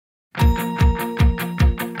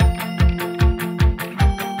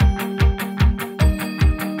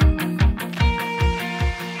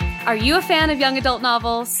Are you a fan of young adult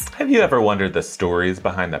novels? Have you ever wondered the stories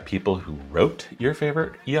behind the people who wrote your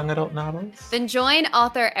favorite young adult novels? Then join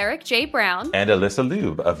author Eric J. Brown and Alyssa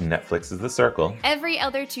Lube of Netflix's The Circle every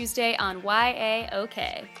other Tuesday on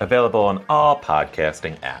YAOK. Available on all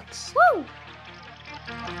podcasting apps. Woo!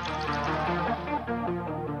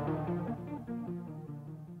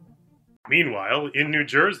 Meanwhile, in New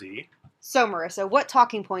Jersey... So, Marissa, what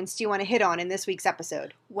talking points do you want to hit on in this week's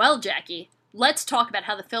episode? Well, Jackie, let's talk about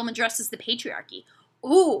how the film addresses the patriarchy.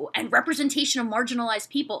 Ooh, and representation of marginalized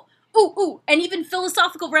people. Ooh, and even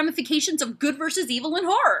philosophical ramifications of good versus evil in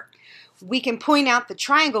horror. We can point out the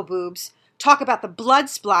triangle boobs, talk about the blood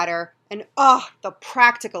splatter, and the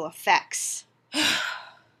practical effects.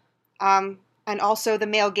 And also the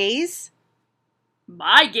male gaze.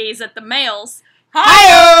 My gaze at the males.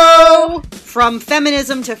 Hi-yo! From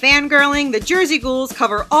feminism to fangirling, the Jersey Ghouls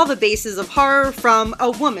cover all the bases of horror from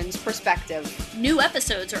a woman's perspective. New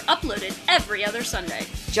episodes are uploaded every other Sunday.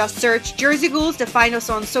 Just search Jersey Ghouls to find us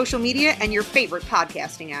on social media and your favorite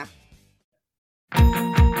podcasting app.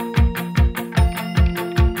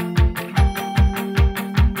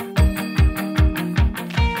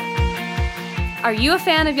 Are you a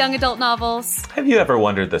fan of young adult novels? Have you ever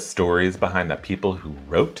wondered the stories behind the people who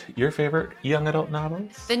wrote your favorite young adult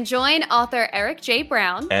novels? Then join author Eric J.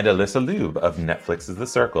 Brown and Alyssa Lube of Netflix's The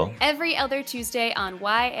Circle every other Tuesday on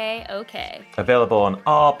YAOK. Available on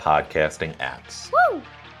all podcasting apps. Woo!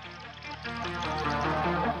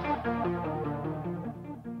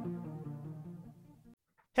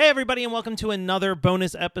 Hey everybody, and welcome to another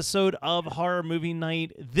bonus episode of Horror Movie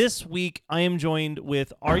Night. This week I am joined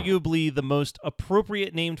with arguably the most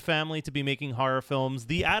appropriate named family to be making horror films.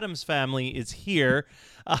 The Addams family is here.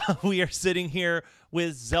 We are sitting here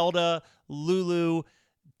with Zelda, Lulu,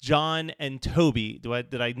 John, and Toby.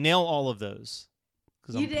 Did I nail all of those?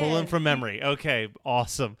 Because I'm pulling from memory. Okay,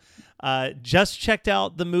 awesome. Just checked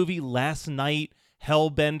out the movie last night,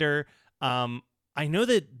 Hellbender. I know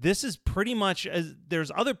that this is pretty much,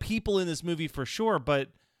 there's other people in this movie for sure, but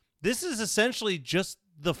this is essentially just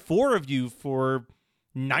the four of you for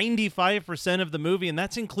 95% of the movie, and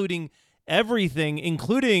that's including everything,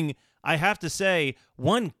 including, I have to say,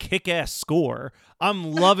 one kick-ass score. I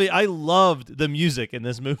loved the music in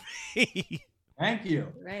this movie. Thank you.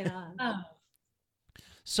 Right on.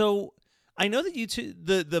 So I know that you two,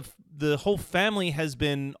 the whole family has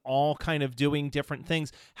been all kind of doing different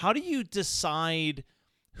things. How do you decide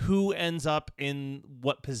who ends up in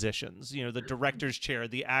what positions? You know, the director's chair,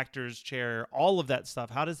 the actor's chair, all of that stuff.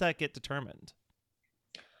 How does that get determined?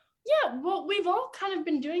 Yeah, well, we've all kind of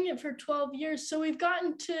been doing it for 12 years, so we've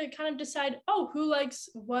gotten to kind of decide, who likes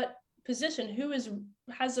what position,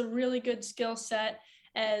 has a really good skill set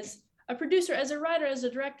as a producer, as a writer, as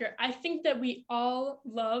a director. I think that we all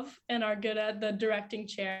love and are good at the directing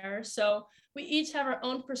chair. So we each have our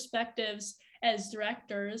own perspectives as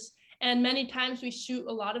directors. And many times we shoot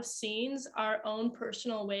a lot of scenes our own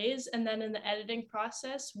personal ways. And then in the editing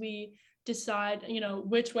process, we decide,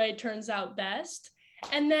 which way turns out best.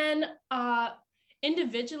 And then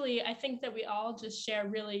individually, I think that we all just share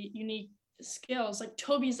really unique skills. Like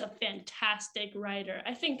Toby's a fantastic writer.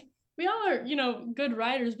 I think we all are, good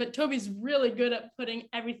writers, but Toby's really good at putting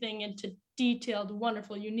everything into detailed,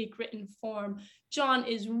 wonderful, unique written form. John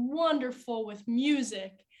is wonderful with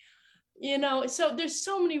music, so there's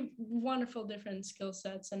so many wonderful different skill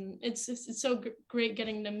sets, and it's so great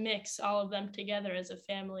getting to mix all of them together as a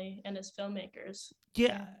family and as filmmakers.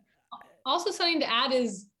 Yeah. Also, something to add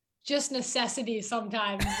is just necessity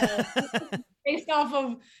sometimes, based off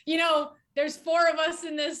of, there's four of us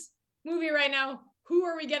in this movie right now. Who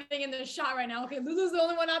are we getting in this shot right now? Okay, Lulu's the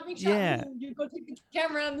only one not being shot. Yeah. You go take the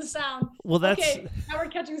camera and the sound. Well, that's... Okay, now we're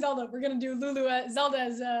catching Zelda. We're going to do Zelda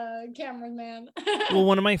as cameraman. Well,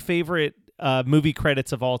 one of my favorite movie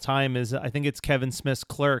credits of all time is, I think it's Kevin Smith's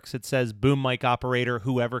Clerks. It says, boom mic operator,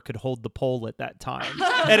 whoever could hold the pole at that time.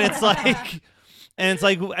 And it's like... And it's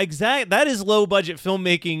like, that is low budget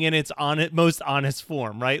filmmaking in its most honest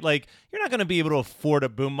form, right? Like, you're not going to be able to afford a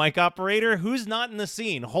boom mic operator. Who's not in the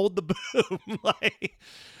scene? Hold the boom.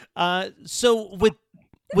 So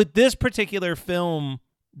with this particular film,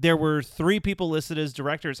 there were 3 people listed as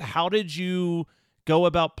directors. How did you go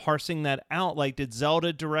about parsing that out? Like, did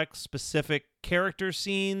Zelda direct specific character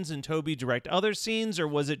scenes and Toby direct other scenes? Or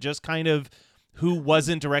was it just kind of who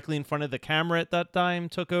wasn't directly in front of the camera at that time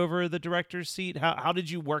took over the director's seat? How did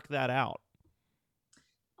you work that out?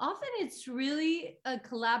 Often it's really a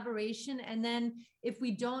collaboration. And then if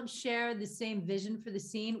we don't share the same vision for the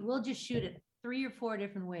scene, we'll just shoot it 3 or 4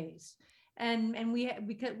 different ways. And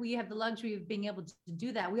because we have the luxury of being able to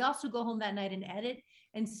do that. We also go home that night and edit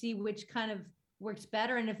and see which kind of works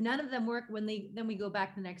better. And if none of them work, then we go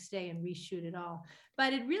back the next day and reshoot it all.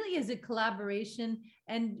 But it really is a collaboration,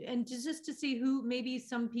 and just to see who, maybe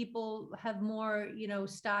some people have more,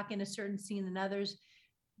 stock in a certain scene than others.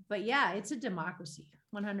 But yeah, it's a democracy,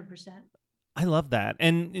 100%. I love that.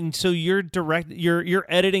 And so you're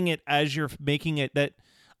editing it as you're making it. That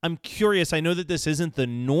I'm curious. I know that this isn't the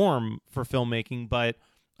norm for filmmaking, but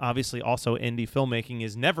obviously also indie filmmaking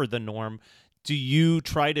is never the norm. Do you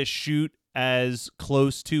try to shoot as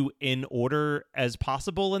close to in order as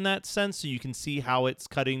possible in that sense, so you can see how it's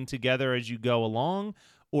cutting together as you go along?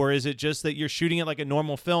 Or is it just that you're shooting it like a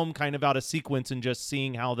normal film, kind of out of sequence, and just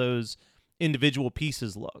seeing how those individual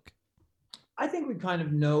pieces look? I think we kind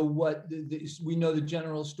of know what we know the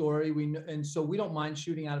general story. We know, and so we don't mind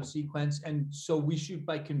shooting out of sequence. And so we shoot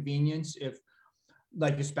by convenience. If,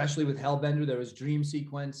 like, especially with Hellbender, there was dream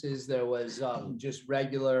sequences. There was just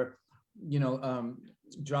regular,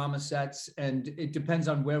 drama sets, and it depends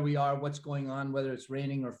on where we are, what's going on, whether it's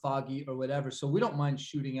raining or foggy or whatever. So we don't mind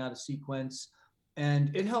shooting out of sequence,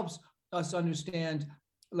 and it helps us understand.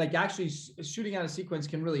 Like, actually shooting out of sequence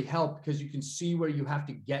can really help because you can see where you have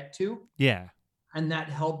to get to. Yeah. And that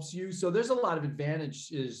helps you. So there's a lot of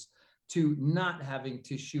advantages to not having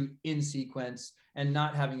to shoot in sequence and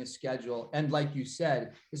not having a schedule. And like you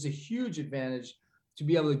said, it's a huge advantage to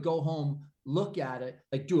be able to go home, look at it,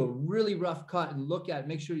 like do a really rough cut and look at it,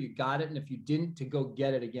 make sure you got it. And if you didn't, to go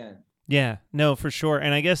get it again. Yeah, no, for sure.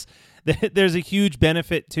 And I guess there's a huge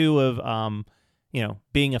benefit too of,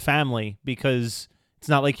 being a family, because it's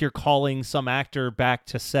not like you're calling some actor back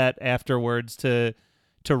to set afterwards to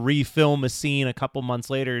refilm a scene a couple months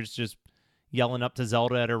later. It's just yelling up to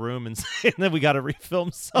Zelda at her room and saying that we got to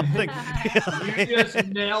refilm something. You just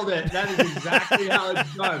nailed it. That is exactly how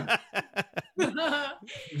it's done.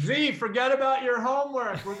 Z, forget about your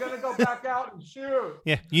homework. We're going to go back out and shoot.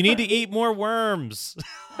 Yeah, you need to eat more worms.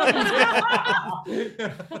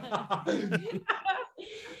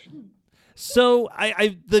 So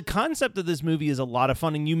the concept of this movie is a lot of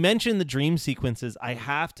fun. And you mentioned the dream sequences. I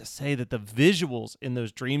have to say that the visuals in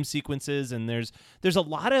those dream sequences, and there's a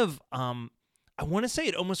lot of, I want to say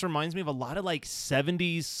it almost reminds me of a lot of like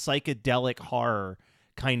 70s psychedelic horror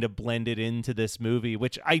kind of blended into this movie,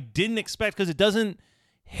 which I didn't expect because it doesn't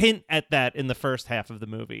hint at that in the first half of the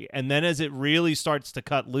movie. And then as it really starts to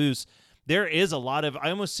cut loose, there is a lot of, I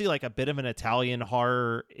almost see like a bit of an Italian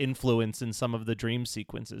horror influence in some of the dream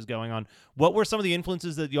sequences going on. What were some of the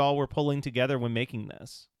influences that y'all were pulling together when making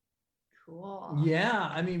this? Cool. Yeah,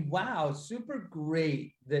 I mean, wow, super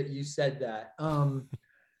great that you said that.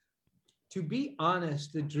 To be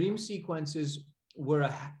honest, the dream sequences were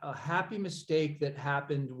a happy mistake that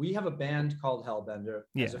happened. We have a band called Hellbender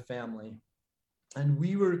as a family. And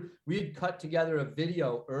we had cut together a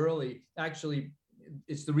video early. Actually,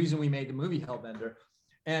 it's the reason we made the movie Hellbender.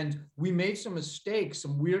 And we made some mistakes.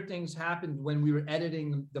 Some weird things happened when we were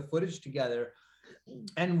editing the footage together.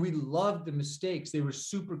 And we loved the mistakes. They were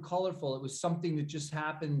super colorful. It was something that just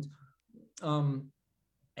happened.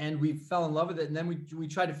 And we fell in love with it. And then we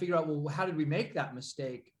tried to figure out, well, how did we make that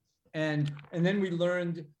mistake? And then we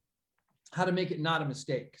learned how to make it not a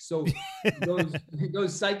mistake. So those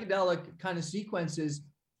psychedelic kind of sequences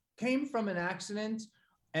came from an accident.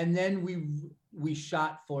 And then we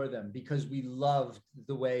shot for them because we loved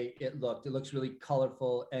the way it looked. It looks really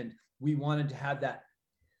colorful, and we wanted to have that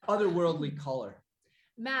otherworldly color.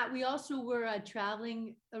 Matt, we also were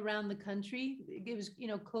traveling around the country. It was,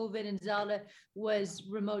 COVID, and Zelda was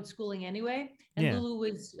remote schooling anyway. And Lulu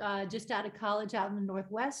was just out of college out in the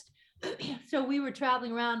Northwest. So we were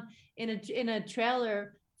traveling around in a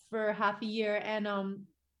trailer for half a year.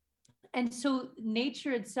 And so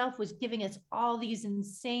nature itself was giving us all these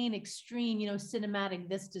insane, extreme, cinematic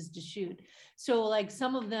vistas to shoot. So like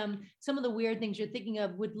some of the weird things you're thinking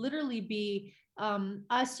of would literally be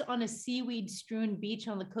us on a seaweed strewn beach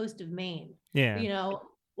on the coast of Maine,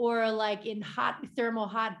 or like in thermal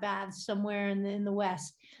hot baths somewhere in the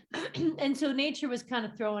West. And so nature was kind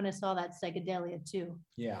of throwing us all that psychedelia too.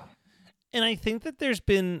 Yeah. And I think there's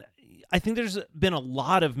been a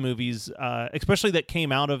lot of movies, especially that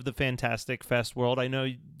came out of the Fantastic Fest world. I know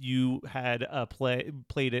you had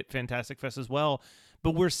played at Fantastic Fest as well,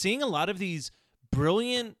 but we're seeing a lot of these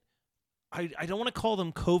brilliant, I don't want to call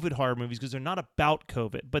them COVID horror movies because they're not about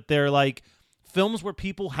COVID, but they're like films where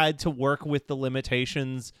people had to work with the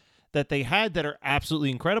limitations that they had that are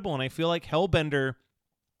absolutely incredible. And I feel like Hellbender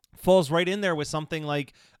falls right in there with something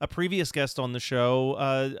like a previous guest on the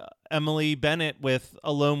show, Emily Bennett, with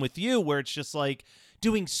Alone with You, where it's just like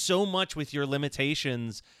doing so much with your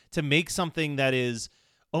limitations to make something that is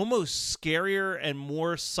almost scarier and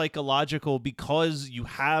more psychological because you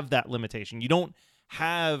have that limitation. You don't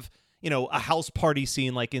have, a house party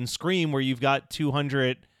scene like in Scream where you've got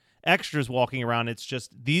 200 extras walking around. It's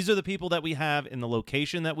just, these are the people that we have in the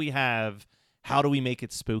location that we have. How do we make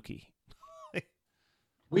it spooky?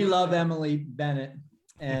 We love Emily Bennett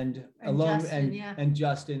and Alone Justin, and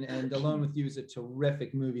Justin, and Alone with You is a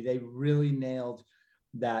terrific movie. They really nailed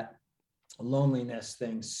that loneliness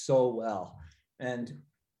thing so well. And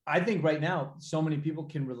I think right now, so many people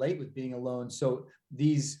can relate with being alone. So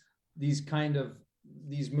these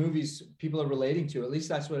movies people are relating to, at least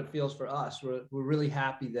that's what it feels for us. We're really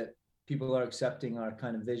happy that people are accepting our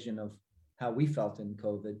kind of vision of how we felt in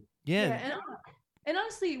COVID. Yeah. And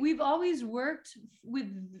honestly, we've always worked with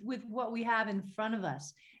what we have in front of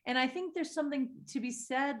us. And I think there's something to be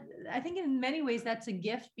said. I think in many ways that's a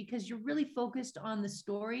gift because you're really focused on the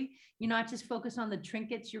story. You're not just focused on the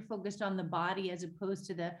trinkets, you're focused on the body as opposed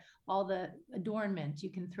to all the adornment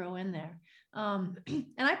you can throw in there. And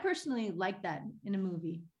I personally like that in a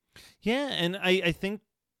movie. Yeah, and I think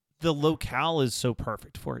the locale is so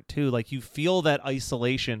perfect for it too. Like you feel that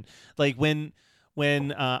isolation. Like when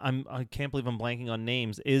I can't believe I'm blanking on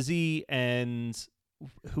names. Izzy and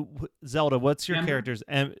Zelda. What's your character's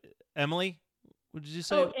Emily? What did you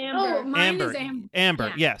say? Oh, Amber. Oh, mine is Amber. Amber,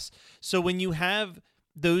 Yeah. yes. So when you have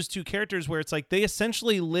those two characters where it's like they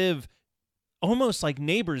essentially live almost like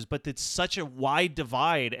neighbors, but it's such a wide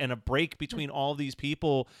divide and a break between all these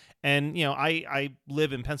people. And, I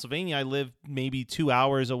live in Pennsylvania. I live maybe 2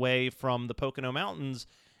 hours away from the Pocono Mountains.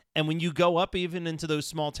 And when you go up even into those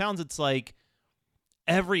small towns, it's like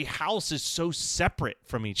every house is so separate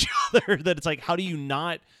from each other that it's like, how do you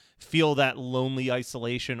not feel that lonely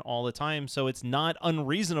isolation all the time? So it's not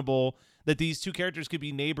unreasonable that these two characters could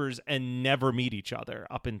be neighbors and never meet each other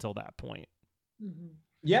up until that point. Mm-hmm.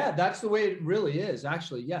 Yeah, that's the way it really is,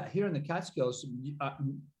 actually. Yeah, here in the Catskills,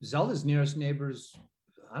 Zelda's nearest neighbor's,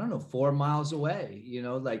 4 miles away.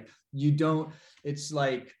 It's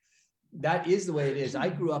like, that is the way it is. I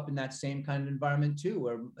grew up in that same kind of environment too,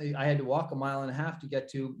 where I had to walk 1.5 miles to get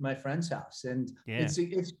to my friend's house. And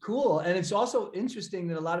it's cool. And it's also interesting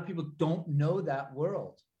that a lot of people don't know that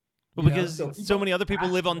world. Well, because so many other people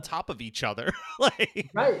live on top of each other.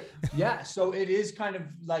 Right. Yeah. So it is kind of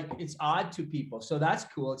like, it's odd to people. So that's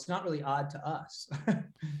cool. It's not really odd to us.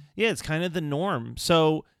 Yeah, it's kind of the norm.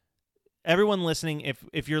 So everyone listening,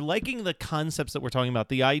 if you're liking the concepts that we're talking about,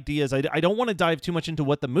 the ideas, I don't want to dive too much into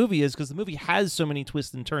what the movie is because the movie has so many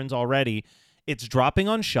twists and turns already. It's dropping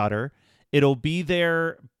on Shudder. It'll be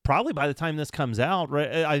there probably by the time this comes out.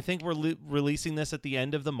 Right? I think we're releasing this at the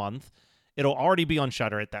end of the month. It'll already be on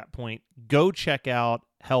Shudder at that point. Go check out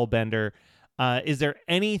Hellbender. Is there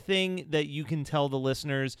anything that you can tell the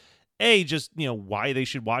listeners, just why they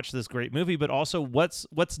should watch this great movie, but also what's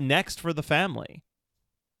next for the family?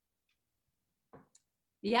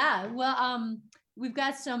 Yeah, well, we've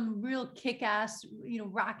got some real kick-ass,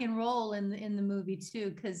 rock and roll in the movie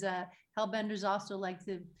too, because Hellbenders also like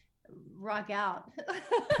to rock out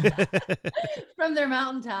from their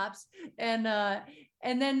mountaintops, and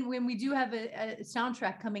then when we do have a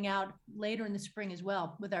soundtrack coming out later in the spring as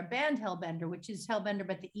well with our band Hellbender, which is Hellbender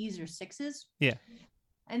but the E's are 6s. Yeah,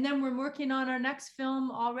 and then we're working on our next film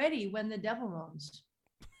already, When the Devil Roams.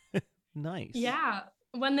 Nice. Yeah.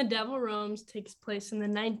 When the Devil Roams takes place in the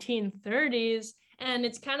 1930s, and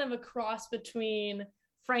it's kind of a cross between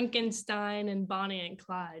Frankenstein and Bonnie and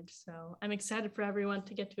Clyde. So I'm excited for everyone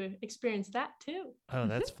to get to experience that too. Oh,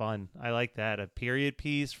 that's fun. I like that. A period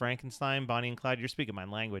piece, Frankenstein, Bonnie and Clyde. You're speaking my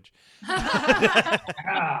language.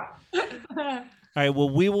 All right, well,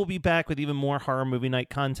 we will be back with even more Horror Movie Night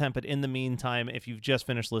content, but in the meantime, if you've just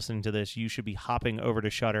finished listening to this, you should be hopping over to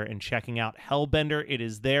Shudder and checking out Hellbender. It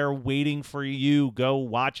is there waiting for you. Go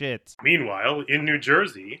watch it. Meanwhile, in New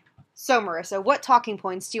Jersey... So, Marissa, what talking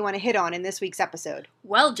points do you want to hit on in this week's episode?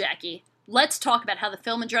 Well, Jackie, let's talk about how the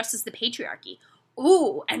film addresses the patriarchy.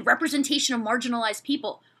 Ooh, and representation of marginalized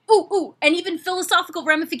people. Ooh, and even philosophical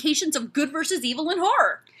ramifications of good versus evil in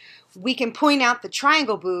horror. We can point out the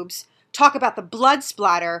triangle boobs, talk about the blood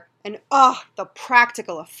splatter, and the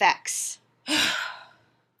practical effects.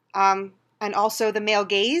 And also the male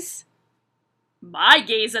gaze. My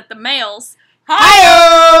gaze at the males.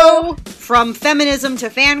 Hi-yo! From feminism to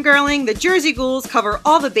fangirling, the Jersey Ghouls cover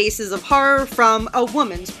all the bases of horror from a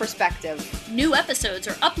woman's perspective. New episodes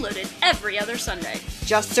are uploaded every other Sunday.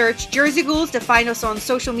 Just search Jersey Ghouls to find us on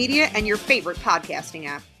social media and your favorite podcasting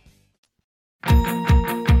app.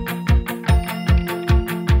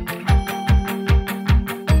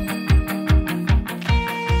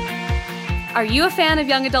 Are you a fan of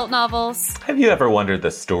young adult novels? Have you ever wondered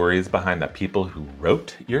the stories behind the people who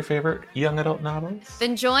wrote your favorite young adult novels?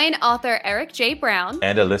 Then join author Eric J. Brown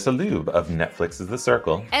And Alyssa Lube of Netflix's The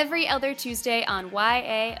Circle. every other Tuesday on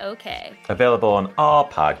YAOK. Available on all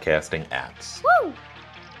podcasting apps. Woo!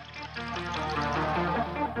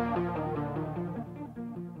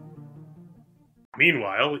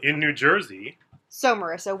 Meanwhile, in New Jersey, So,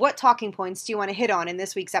 Marissa, what talking points do you want to hit on in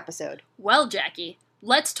this week's episode? Well, Jackie,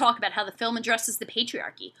 let's talk about how the film addresses the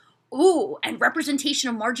patriarchy. Ooh, and representation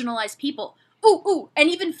of marginalized people. Ooh, and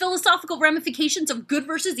even philosophical ramifications of good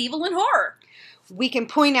versus evil in horror. We can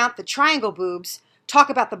point out the triangle boobs, talk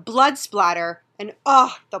about the blood splatter, and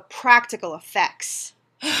the practical effects.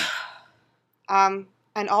 And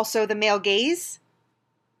also the male gaze.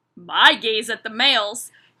 My gaze at the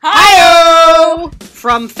males. Hi-yo!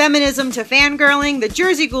 From feminism to fangirling, the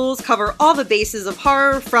Jersey Ghouls cover all the bases of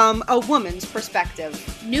horror from a woman's perspective.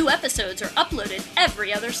 New episodes are uploaded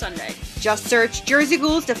every other Sunday. Just search Jersey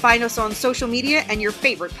Ghouls to find us on social media and your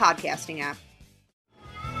favorite podcasting app.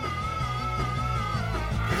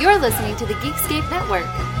 You're listening to the Geekscape Network.